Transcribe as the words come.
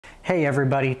Hey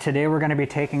everybody, today we're going to be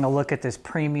taking a look at this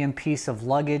premium piece of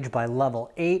luggage by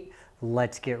Level 8.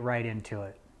 Let's get right into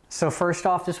it. So first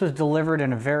off, this was delivered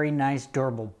in a very nice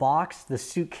durable box. The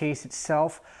suitcase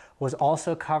itself was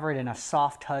also covered in a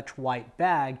soft touch white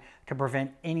bag to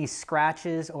prevent any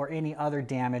scratches or any other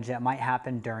damage that might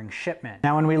happen during shipment.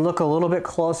 Now when we look a little bit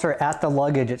closer at the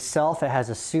luggage itself, it has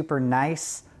a super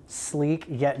nice, sleek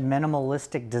yet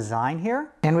minimalistic design here.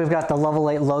 And we've got the Level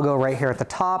 8 logo right here at the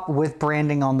top with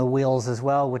branding on the wheels as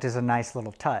well, which is a nice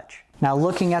little touch. Now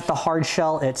looking at the hard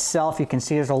shell itself, you can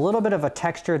see there's a little bit of a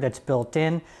texture that's built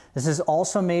in. This is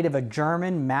also made of a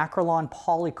German Macrolon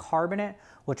polycarbonate,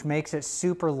 which makes it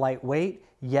super lightweight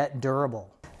yet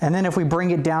durable. And then if we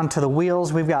bring it down to the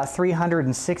wheels, we've got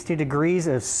 360 degrees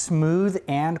of smooth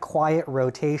and quiet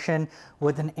rotation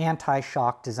with an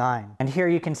anti-shock design. And here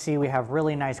you can see we have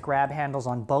really nice grab handles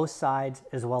on both sides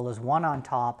as well as one on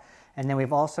top. And then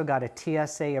we've also got a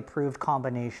TSA approved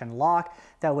combination lock.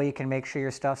 That way you can make sure your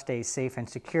stuff stays safe and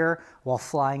secure while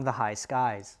flying the high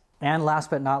skies. And last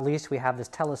but not least, we have this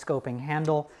telescoping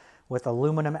handle with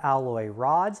aluminum alloy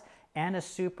rods and a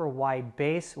super wide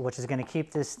base, which is going to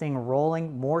keep this thing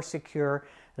rolling more secure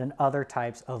than other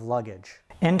types of luggage.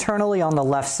 Internally on the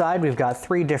left side, we've got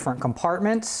 3 different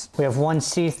compartments. We have one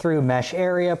see-through mesh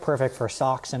area, perfect for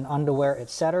socks and underwear,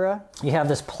 etc. You have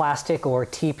this plastic or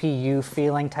TPU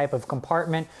feeling type of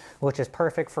compartment, which is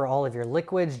perfect for all of your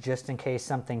liquids, just in case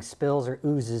something spills or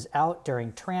oozes out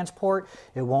during transport.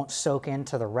 It won't soak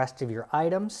into the rest of your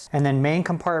items. And then main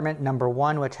compartment number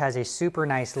 1, which has a super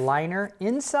nice liner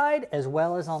inside as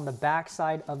well as on the back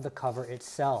side of the cover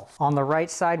itself. On the right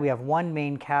side, we have one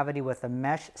main cavity with a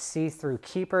mesh see-through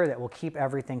keeper that will keep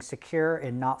everything secure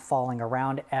and not falling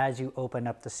around as you open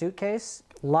up the suitcase.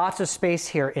 Lots of space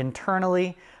here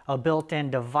internally, a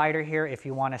built-in divider here if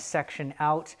you want to section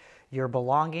out your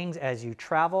belongings as you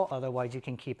travel, otherwise you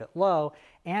can keep it low.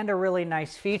 And a really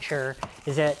nice feature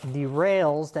is that the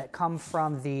rails that come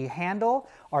from the handle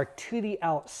are to the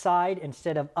outside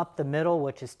instead of up the middle,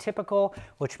 which is typical,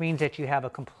 which means that you have a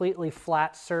completely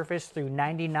flat surface through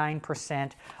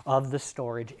 99% of the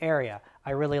storage area.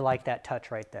 I really like that touch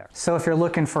right there. So if you're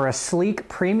looking for a sleek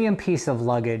premium piece of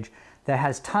luggage that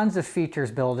has tons of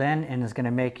features built in and is going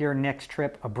to make your next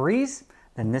trip a breeze,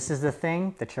 then this is the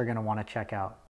thing that you're going to want to check out.